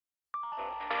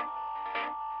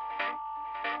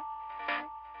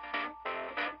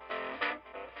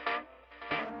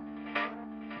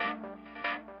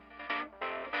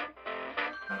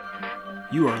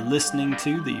You are listening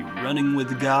to the Running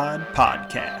with God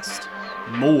podcast.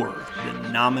 More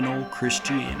than nominal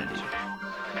Christianity.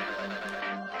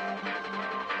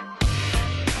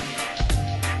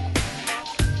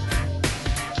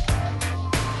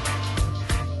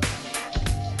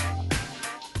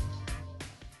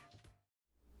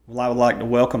 Well, I would like to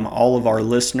welcome all of our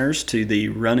listeners to the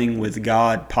Running with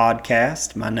God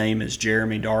podcast. My name is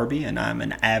Jeremy Darby, and I'm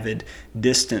an avid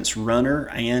distance runner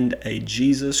and a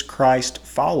Jesus Christ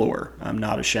follower. I'm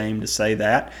not ashamed to say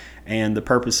that. And the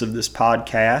purpose of this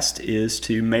podcast is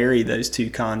to marry those two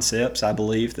concepts. I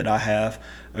believe that I have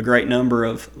a great number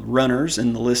of runners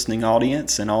in the listening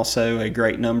audience and also a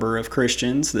great number of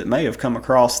Christians that may have come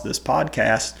across this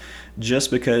podcast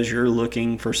just because you're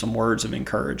looking for some words of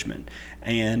encouragement.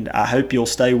 And I hope you'll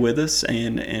stay with us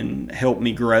and help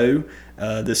me grow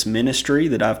this ministry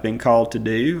that I've been called to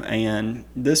do. And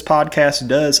this podcast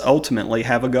does ultimately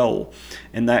have a goal,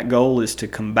 and that goal is to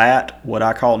combat what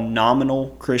I call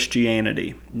nominal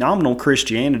Christianity. Nominal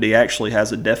Christianity actually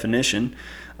has a definition.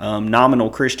 Nominal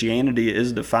Christianity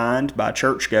is defined by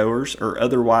churchgoers or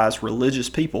otherwise religious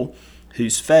people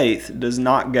whose faith does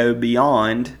not go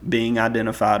beyond being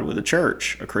identified with a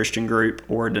church, a Christian group,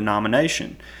 or a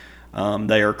denomination.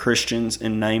 They are Christians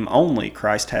in name only.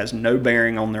 Christ has no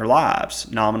bearing on their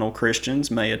lives. Nominal Christians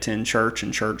may attend church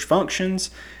and church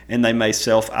functions, and they may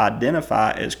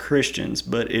self-identify as Christians,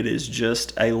 but it is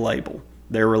just a label.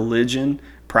 Their religion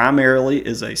primarily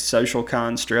is a social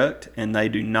construct, and they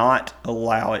do not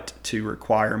allow it to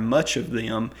require much of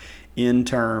them in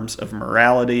terms of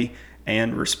morality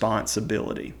and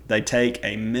responsibility. They take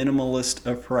a minimalist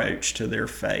approach to their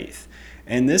faith.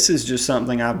 And this is just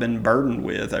something I've been burdened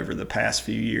with over the past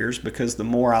few years, because the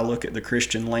more I look at the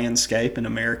Christian landscape in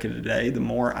America today, the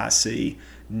more I see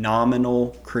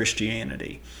nominal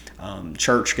Christianity.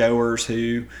 Churchgoers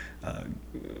who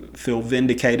feel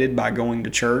vindicated by going to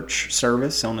church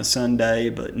service on a Sunday,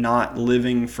 but not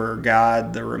living for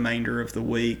God the remainder of the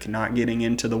week, not getting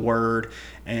into the Word,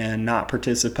 and not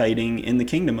participating in the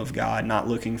kingdom of God, not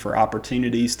looking for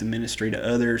opportunities to ministry to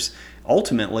others,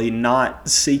 ultimately not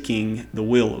seeking the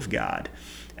will of God.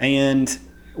 And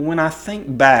when I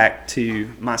think back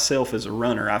to myself as a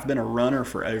runner, I've been a runner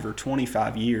for over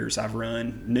 25 years. I've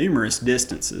run numerous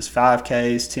distances,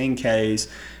 5Ks, 10Ks,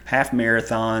 half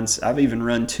marathons. I've even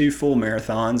run 2 full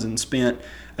marathons and spent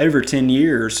over 10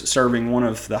 years serving one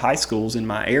of the high schools in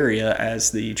my area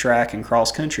as the track and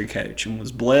cross country coach, and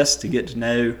was blessed to get to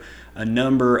know a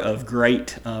number of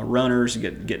great runners,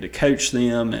 get to coach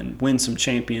them and win some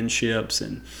championships,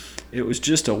 and it was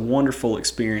just a wonderful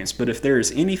experience. But if there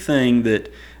is anything that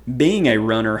being a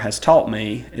runner has taught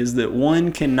me, is that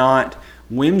one cannot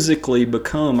whimsically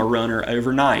become a runner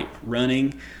overnight.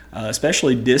 Running,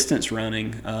 especially distance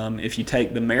running, if you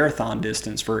take the marathon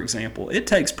distance, for example, it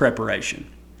takes preparation.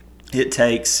 It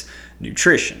takes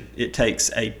nutrition. It takes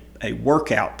a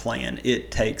workout plan.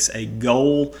 It takes a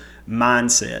goal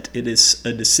mindset. It is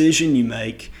a decision you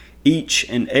make each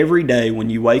and every day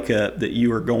when you wake up that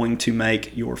you are going to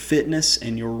make your fitness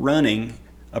and your running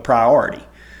a priority.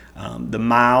 The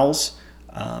miles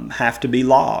have to be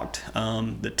logged.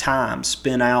 The time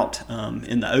spent out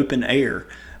in the open air,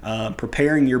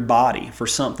 preparing your body for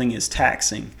something as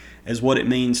taxing as what it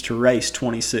means to race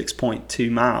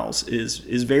 26.2 miles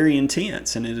is very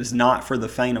intense, and it is not for the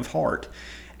faint of heart.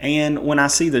 And when I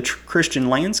see the Christian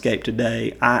landscape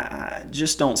today, I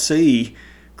just don't see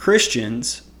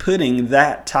Christians putting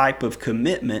that type of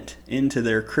commitment into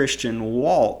their Christian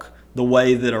walk the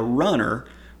way that a runner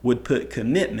would put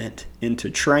commitment into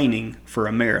training for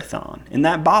a marathon. And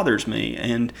that bothers me,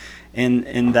 and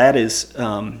that is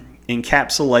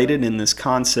encapsulated in this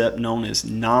concept known as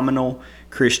nominal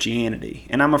Christianity.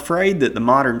 And I'm afraid that the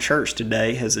modern church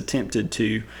today has attempted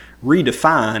to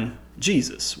redefine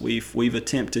Jesus. We've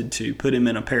attempted to put him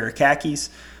in a pair of khakis,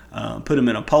 put him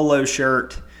in a polo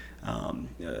shirt,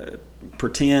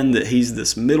 pretend that he's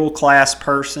this middle-class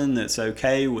person that's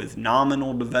okay with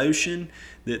nominal devotion,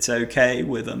 that's okay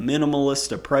with a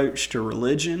minimalist approach to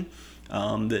religion,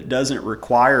 that doesn't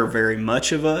require very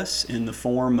much of us in the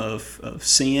form of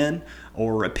sin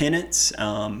or repentance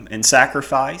and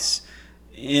sacrifice.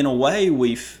 In a way,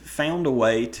 we've found a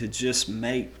way to just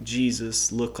make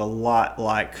Jesus look a lot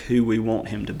like who we want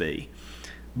him to be.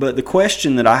 But the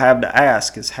question that I have to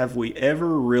ask is, have we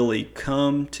ever really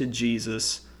come to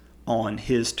Jesus on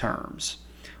his terms?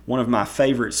 One of my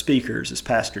favorite speakers is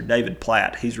Pastor David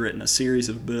Platt. He's written a series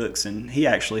of books, and he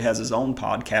actually has his own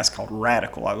podcast called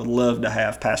Radical. I would love to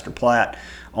have Pastor Platt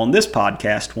on this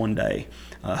podcast one day.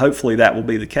 Hopefully that will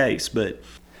be the case.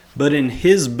 But in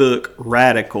his book,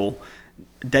 Radical,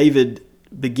 David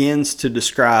begins to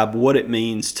describe what it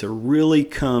means to really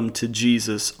come to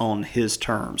Jesus on his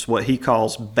terms, what he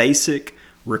calls basic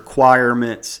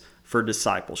requirements for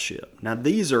discipleship. Now,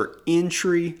 these are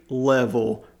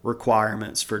entry-level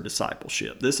requirements for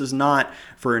discipleship. This is not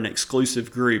for an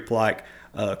exclusive group like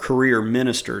career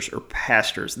ministers or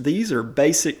pastors. These are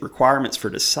basic requirements for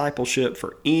discipleship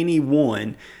for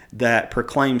anyone that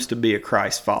proclaims to be a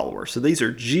Christ follower. So these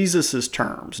are Jesus's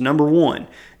terms. Number one,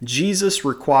 Jesus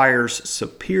requires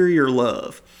superior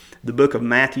love. The book of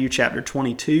Matthew chapter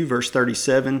 22 verse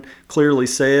 37 clearly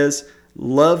says,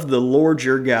 "Love the Lord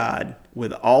your God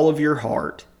with all of your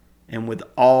heart and with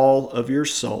all of your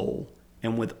soul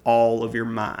and with all of your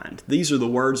mind." These are the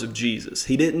words of Jesus.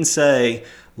 He didn't say,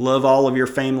 love all of your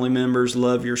family members,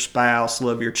 love your spouse,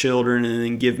 love your children, and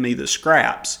then give me the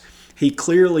scraps. He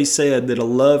clearly said that a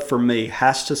love for me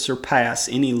has to surpass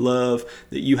any love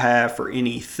that you have for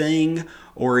anything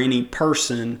or any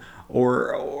person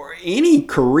or any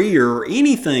career or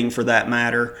anything for that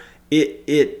matter.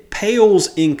 It pales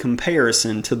in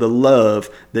comparison to the love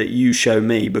that you show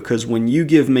me, because when you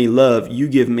give me love, you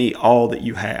give me all that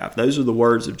you have. Those are the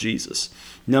words of Jesus.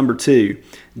 Number two,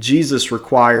 Jesus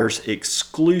requires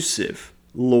exclusive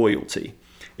loyalty.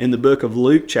 In the book of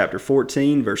Luke, chapter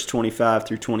 14, verse 25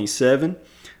 through 27,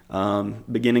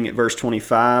 beginning at verse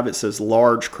 25, it says,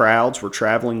 "Large crowds were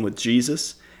traveling with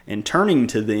Jesus, and turning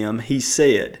to them, he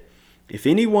said, 'If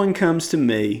anyone comes to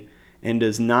me and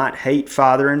does not hate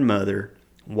father and mother,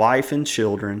 wife and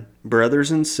children, brothers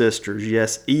and sisters,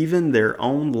 yes, even their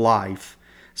own life,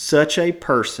 such a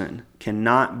person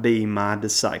cannot be my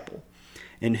disciple.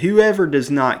 And whoever does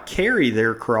not carry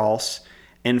their cross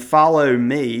and follow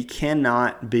me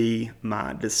cannot be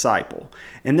my disciple.'"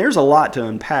 And there's a lot to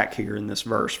unpack here in this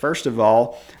verse. First of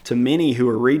all, to many who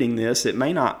are reading this, it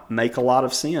may not make a lot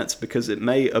of sense, because it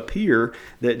may appear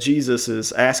that Jesus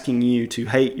is asking you to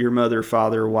hate your mother,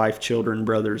 father, wife, children,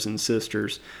 brothers, and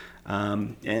sisters.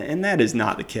 And that is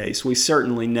not the case. We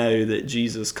certainly know that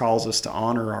Jesus calls us to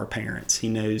honor our parents. He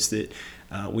knows that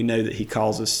we know that he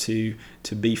calls us to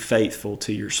be faithful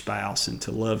to your spouse and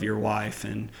to love your wife,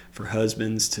 and for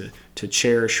husbands to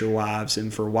cherish your wives,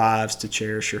 and for wives to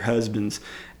cherish your husbands.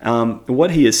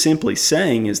 What he is simply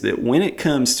saying is that when it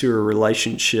comes to a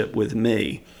relationship with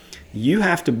me, you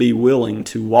have to be willing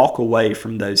to walk away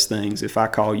from those things if I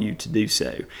call you to do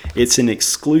so. It's an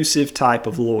exclusive type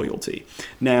of loyalty.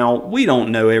 Now, we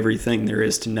don't know everything there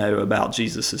is to know about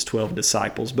Jesus' 12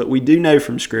 disciples, but we do know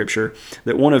from Scripture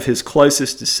that one of his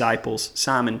closest disciples,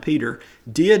 Simon Peter,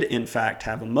 did in fact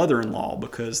have a mother-in-law,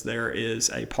 because there is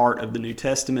a part of the New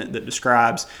Testament that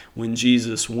describes when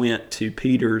Jesus went to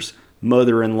Peter's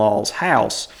mother-in-law's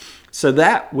house. So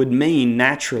that would mean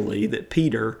naturally that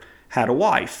Peter had a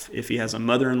wife. If he has a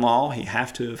mother-in-law, he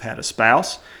have to have had a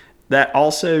spouse. That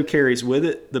also carries with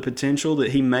it the potential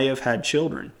that he may have had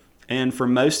children. And for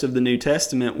most of the New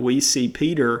Testament, we see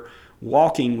Peter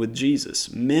walking with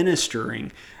Jesus,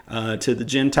 ministering to the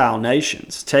Gentile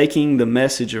nations, taking the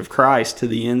message of Christ to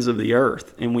the ends of the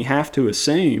earth. And we have to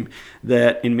assume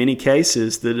that in many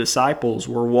cases, the disciples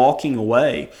were walking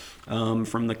away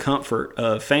from the comfort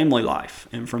of family life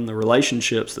and from the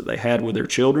relationships that they had with their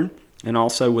children and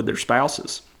also with their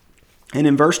spouses. And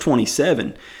in verse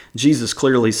 27, Jesus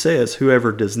clearly says,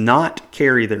 "Whoever does not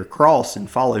carry their cross and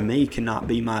follow me cannot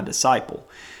be my disciple."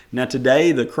 Now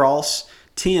today, the cross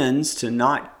tends to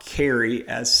not carry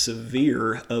as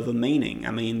severe of a meaning. I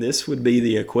mean, this would be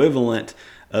the equivalent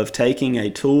of taking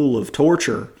a tool of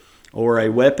torture or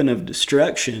a weapon of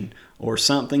destruction or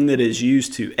something that is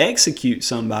used to execute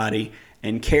somebody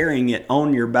and carrying it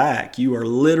on your back. You are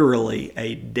literally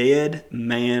a dead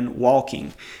man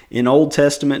walking. In Old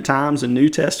Testament times and New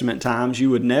Testament times, you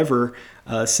would never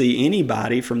see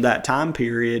anybody from that time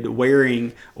period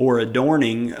wearing or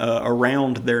adorning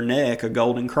around their neck a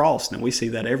golden cross. Now, we see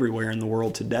that everywhere in the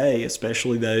world today,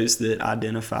 especially those that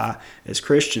identify as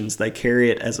Christians. They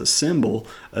carry it as a symbol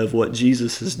of what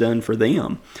Jesus has done for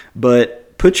them.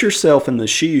 But put yourself in the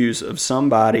shoes of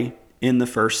somebody in the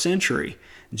first century.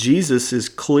 Jesus is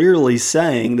clearly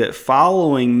saying that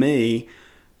following me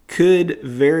could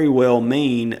very well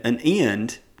mean an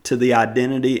end to the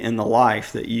identity and the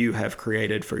life that you have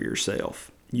created for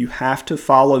yourself. You have to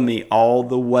follow me all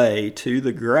the way to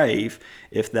the grave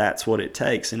if that's what it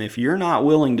takes. And if you're not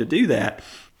willing to do that,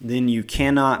 then you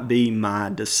cannot be my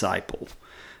disciple.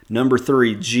 Number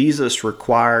 3, Jesus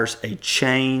requires a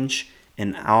change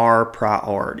in our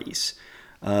priorities.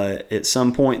 At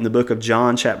some point in the book of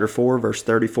John, chapter 4, verse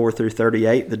 34 through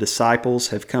 38, the disciples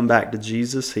have come back to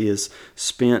Jesus. He has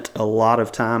spent a lot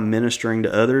of time ministering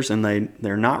to others, and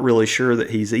they're not really sure that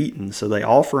he's eaten. So they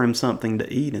offer him something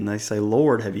to eat, and they say,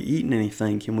 "Lord, have you eaten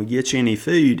anything? Can we get you any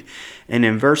food?" And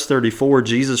in verse 34,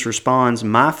 Jesus responds,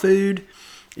 "My food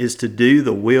is to do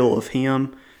the will of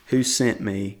him who sent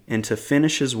me and to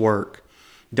finish his work.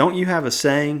 Don't you have a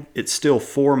saying, 'It's still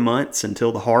 4 months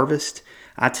until the harvest'?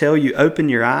 I tell you, open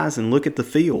your eyes and look at the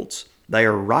fields. They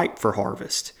are ripe for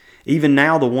harvest. Even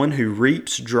now the one who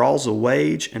reaps draws a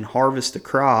wage and harvests a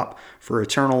crop for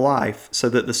eternal life, so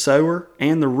that the sower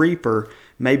and the reaper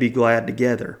may be glad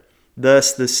together.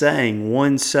 Thus the saying,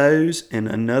 'One sows and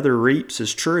another reaps'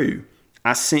 is true.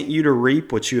 I sent you to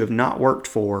reap what you have not worked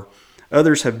for.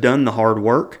 Others have done the hard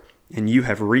work, and you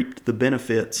have reaped the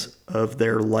benefits of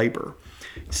their labor."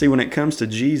 See, when it comes to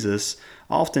Jesus,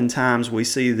 oftentimes we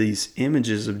see these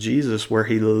images of Jesus where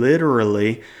he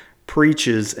literally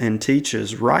preaches and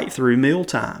teaches right through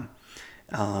mealtime,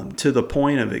 to the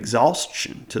point of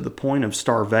exhaustion, to the point of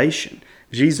starvation.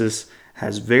 Jesus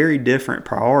has very different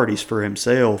priorities for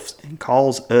himself and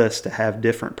calls us to have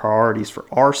different priorities for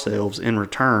ourselves in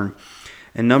return.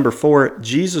 And number 4,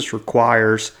 Jesus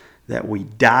requires that we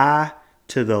die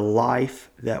to the life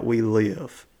that we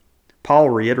live.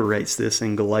 Paul reiterates this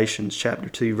in Galatians chapter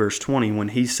 2, verse 20, when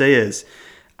he says,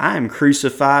 "I am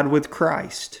crucified with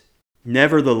Christ.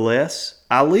 Nevertheless,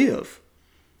 I live.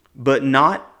 But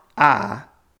not I,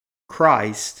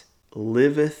 Christ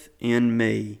liveth in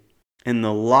me. And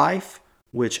the life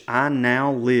which I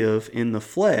now live in the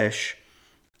flesh,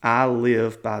 I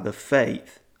live by the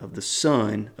faith of the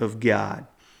Son of God,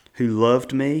 who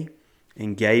loved me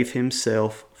and gave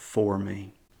himself for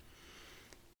me."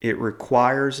 It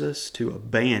requires us to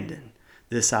abandon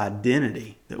this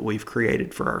identity that we've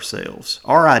created for ourselves.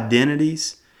 Our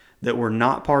identities that were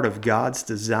not part of God's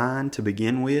design to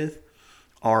begin with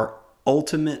are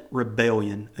ultimate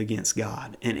rebellion against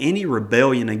God. And any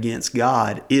rebellion against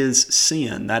God is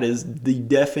sin. That is the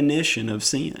definition of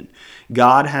sin.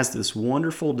 God has this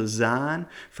wonderful design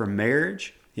for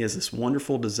marriage. He has this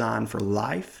wonderful design for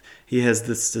life. He has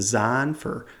this design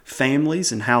for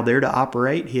families and how they're to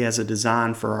operate. He has a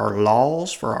design for our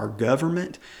laws, for our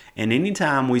government. And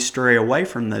anytime we stray away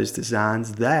from those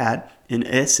designs, that, in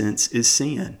essence, is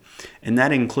sin. And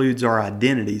that includes our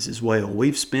identities as well.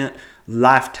 We've spent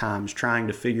lifetimes trying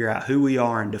to figure out who we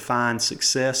are and define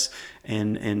success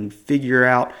and figure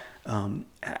out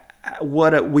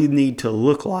what we need to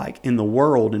look like in the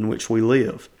world in which we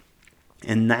live.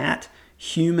 And that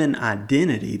human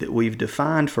identity that we've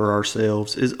defined for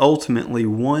ourselves is ultimately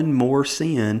one more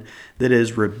sin that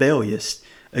is rebellious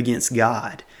against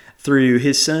God. Through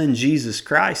his Son, Jesus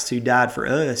Christ, who died for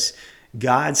us,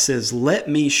 God says, "Let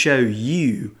me show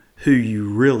you who you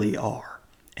really are."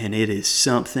 And it is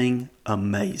something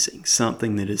amazing,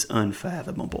 something that is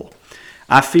unfathomable.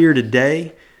 I fear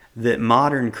today that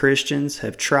modern Christians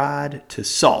have tried to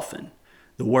soften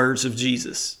the words of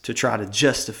Jesus to try to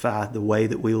justify the way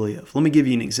that we live. Let me give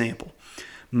you an example.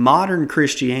 Modern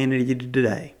Christianity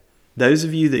today, those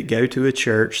of you that go to a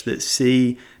church that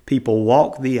see people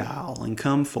walk the aisle and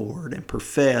come forward and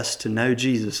profess to know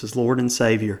Jesus as Lord and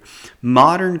Savior,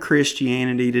 modern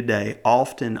Christianity today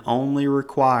often only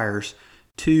requires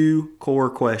 2 core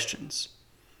questions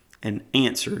and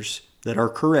answers that are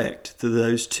correct to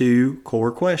those 2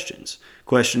 core questions.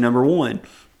 Question number 1,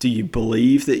 do you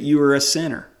believe that you are a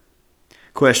sinner?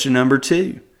 Question number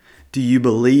 2, do you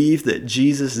believe that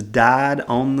Jesus died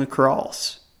on the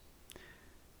cross?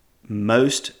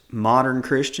 Most modern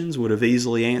Christians would have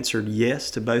easily answered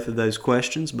yes to both of those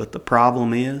questions, but the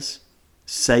problem is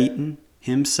Satan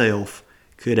himself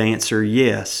could answer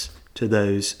yes to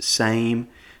those same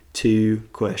 2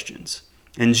 questions.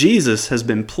 And Jesus has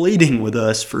been pleading with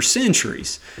us for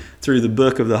centuries through the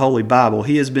book of the Holy Bible.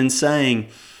 He has been saying,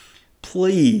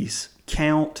 please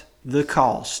count the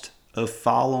cost of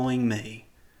following me,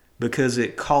 because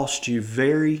it cost you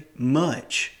very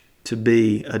much to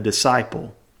be a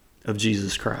disciple of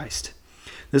Jesus Christ.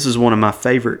 This is one of my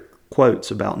favorite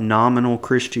quotes about nominal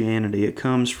Christianity. It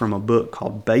comes from a book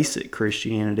called Basic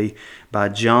Christianity by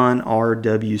John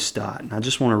R.W. Stott. And I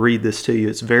just want to read this to you.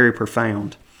 It's very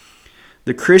profound.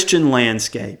 The Christian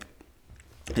landscape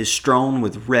is strewn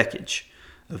with wreckage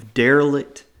of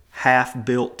derelict,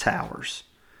 half-built towers,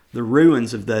 the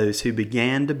ruins of those who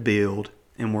began to build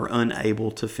and were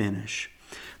unable to finish.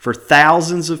 For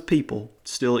thousands of people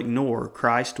still ignore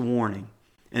Christ's warning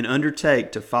and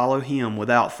undertake to follow him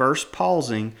without first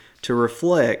pausing to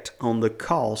reflect on the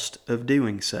cost of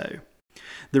doing so.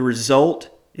 The result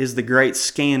is the great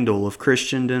scandal of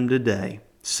Christendom today,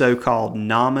 so-called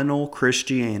nominal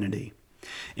Christianity.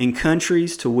 In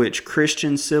countries to which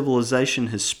Christian civilization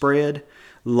has spread,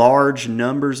 large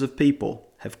numbers of people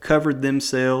have covered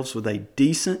themselves with a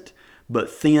decent but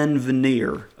thin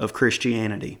veneer of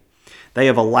Christianity. They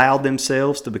have allowed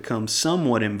themselves to become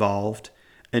somewhat involved,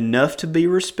 enough to be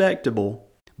respectable,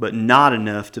 but not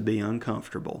enough to be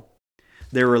uncomfortable.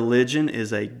 Their religion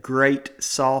is a great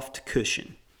soft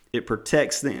cushion. It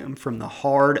protects them from the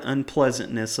hard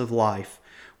unpleasantness of life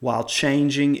while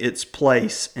changing its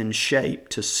place and shape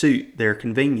to suit their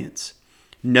convenience.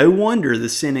 No wonder the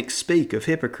cynics speak of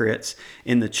hypocrites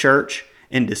in the church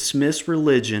and dismiss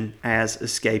religion as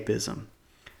escapism.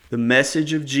 The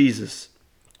message of Jesus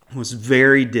was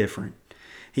very different.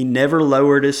 He never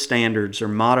lowered his standards or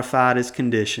modified his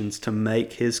conditions to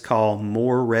make his call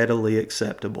more readily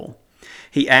acceptable.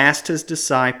 He asked his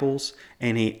disciples,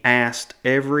 and he asked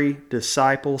every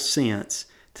disciple since,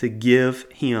 to give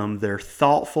him their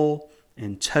thoughtful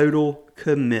and total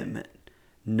commitment.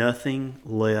 Nothing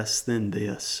less than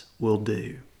this will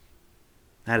do.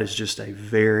 That is just a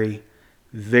very,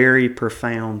 very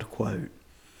profound quote.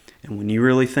 And when you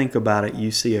really think about it,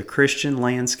 you see a Christian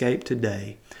landscape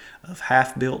today of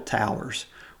half-built towers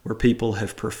where people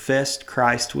have professed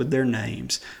Christ with their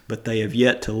names, but they have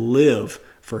yet to live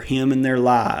for Him in their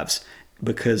lives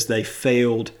because they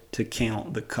failed to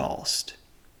count the cost.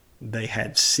 They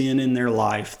had sin in their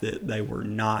life that they were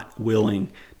not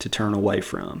willing to turn away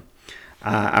from.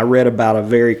 I read about a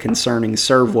very concerning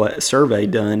survey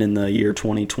done in the year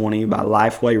 2020 by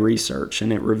Lifeway Research,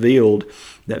 and it revealed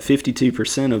that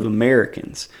 52% of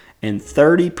Americans and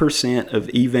 30% of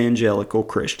evangelical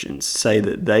Christians say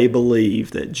that they believe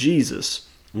that Jesus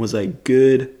was a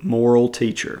good moral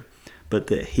teacher, but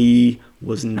that He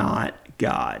was not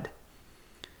God.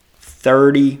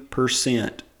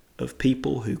 30% of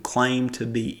people who claim to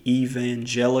be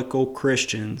evangelical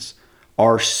Christians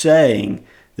are saying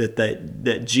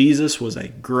that Jesus was a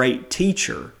great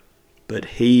teacher, but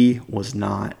He was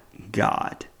not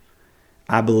God.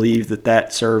 I believe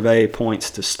that survey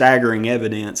points to staggering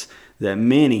evidence that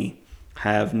many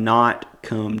have not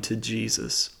come to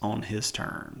Jesus on His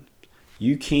terms.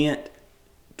 You can't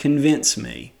convince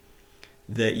me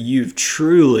that you've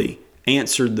truly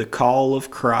answered the call of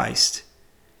Christ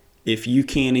if you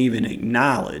can't even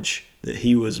acknowledge that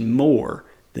He was more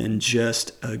than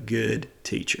just a good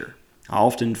teacher. I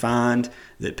often find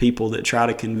that people that try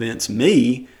to convince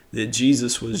me that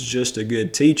Jesus was just a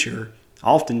good teacher,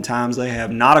 oftentimes they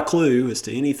have not a clue as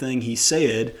to anything He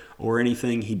said or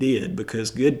anything He did,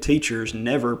 because good teachers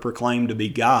never proclaim to be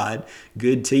God.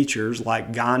 Good teachers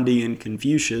like Gandhi and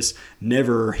Confucius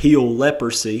never heal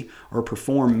leprosy or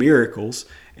perform miracles,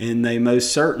 and they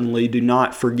most certainly do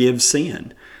not forgive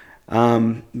sin.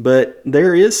 But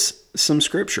there is some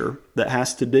scripture that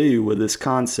has to do with this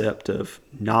concept of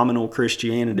nominal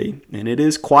Christianity, and it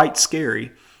is quite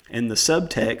scary. And the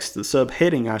subtext, the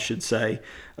subheading, I should say,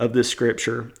 of this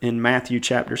scripture in Matthew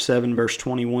chapter 7, verse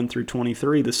 21 through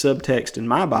 23, the subtext in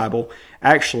my Bible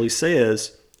actually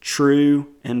says true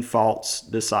and false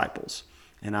disciples.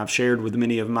 And I've shared with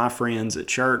many of my friends at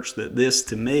church that this,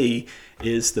 to me,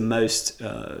 is the most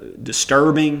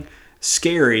disturbing,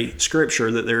 scary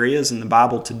scripture that there is in the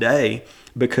Bible today,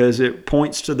 because it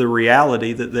points to the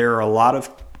reality that there are a lot of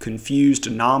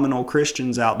confused nominal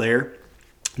Christians out there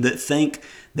that think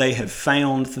they have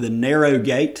found the narrow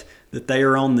gate, that they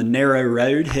are on the narrow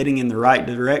road heading in the right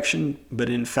direction, but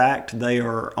in fact they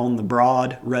are on the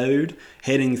broad road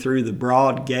heading through the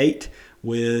broad gate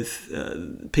with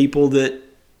people that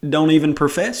don't even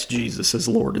profess Jesus as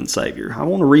Lord and Savior. I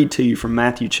want to read to you from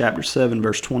Matthew chapter 7,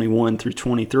 verse 21 through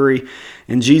 23.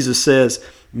 And Jesus says,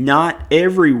 "Not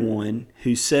everyone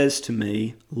who says to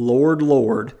me, 'Lord,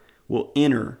 Lord,' will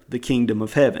enter the kingdom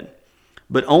of heaven,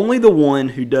 but only the one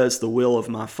who does the will of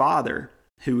my Father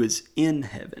who is in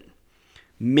heaven.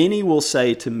 Many will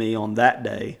say to me on that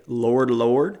day, 'Lord,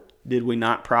 Lord, did we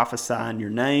not prophesy in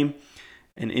your name,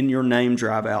 and in your name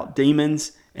drive out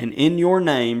demons, and in your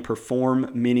name perform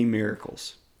many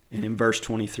miracles?'" And in verse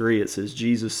 23 it says,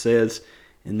 Jesus says,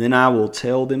 "And then I will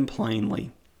tell them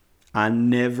plainly, 'I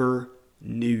never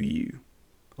knew you.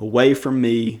 Away from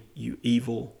me, you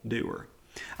evil doer.'"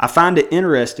 I find it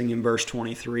interesting in verse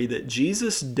 23 that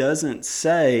Jesus doesn't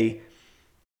say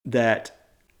that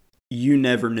you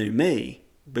never knew me,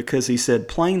 because He said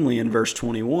plainly in verse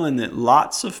 21 that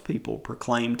lots of people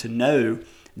proclaim to know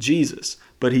Jesus.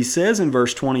 But He says in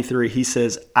verse 23, He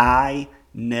says, "I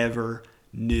never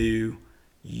knew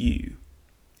you."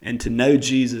 And to know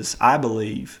Jesus, I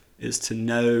believe, is to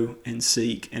know and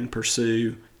seek and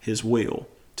pursue His will,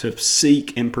 to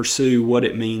seek and pursue what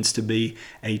it means to be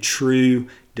a true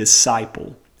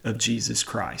disciple of Jesus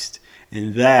Christ.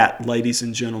 And that, ladies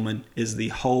and gentlemen, is the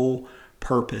whole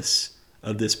purpose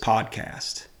of this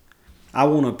podcast. I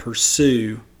want to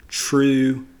pursue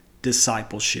true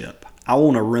discipleship. I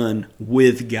want to run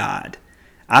with God.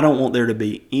 I don't want there to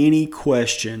be any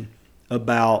question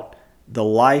about the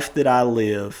life that I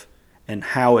live and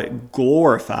how it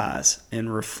glorifies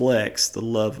and reflects the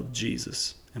love of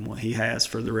Jesus and what He has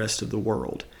for the rest of the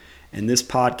world. And this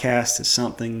podcast is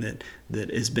something that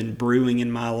has been brewing in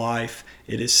my life.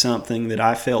 It is something that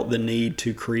I felt the need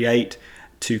to create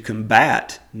to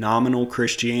combat nominal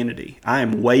Christianity. I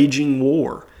am waging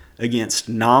war against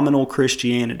nominal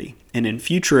Christianity. And in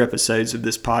future episodes of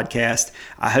this podcast,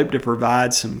 I hope to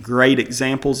provide some great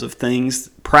examples of things,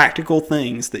 practical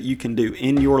things that you can do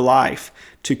in your life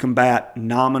to combat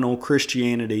nominal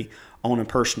Christianity on a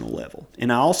personal level.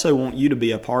 And I also want you to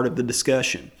be a part of the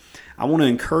discussion. I want to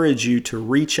encourage you to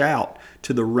reach out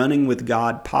to the Running with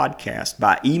God podcast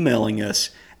by emailing us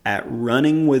at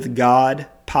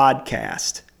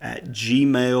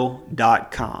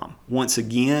runningwithgodpodcast@gmail.com. Once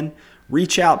again,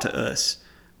 reach out to us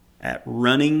at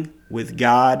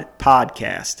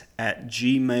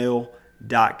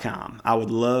runningwithgodpodcast@gmail.com. I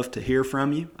would love to hear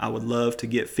from you. I would love to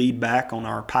get feedback on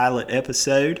our pilot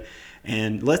episode.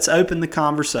 And let's open the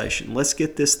conversation. Let's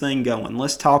get this thing going.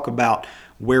 Let's talk about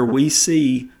where we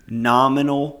see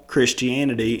nominal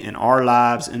Christianity in our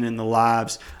lives and in the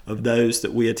lives of those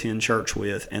that we attend church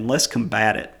with. And let's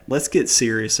combat it. Let's get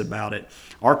serious about it.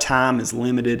 Our time is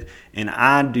limited, and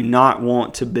I do not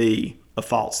want to be a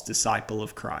false disciple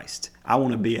of Christ. I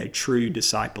want to be a true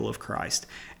disciple of Christ.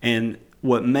 And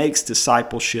what makes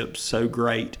discipleship so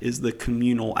great is the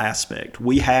communal aspect.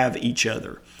 We have each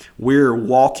other. We're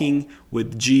walking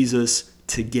with Jesus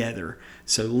together.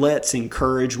 So let's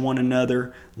encourage one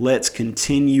another. Let's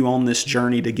continue on this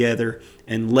journey together,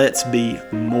 and let's be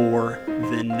more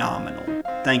than nominal.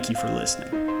 Thank you for listening.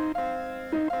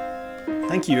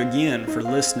 Thank you again for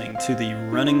listening to the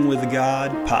Running with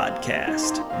God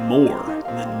podcast, More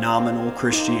Than Nominal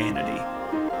Christianity.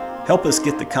 Help us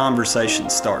get the conversation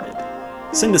started.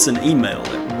 Send us an email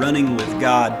at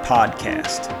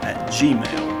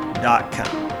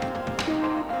runningwithgodpodcast@gmail.com.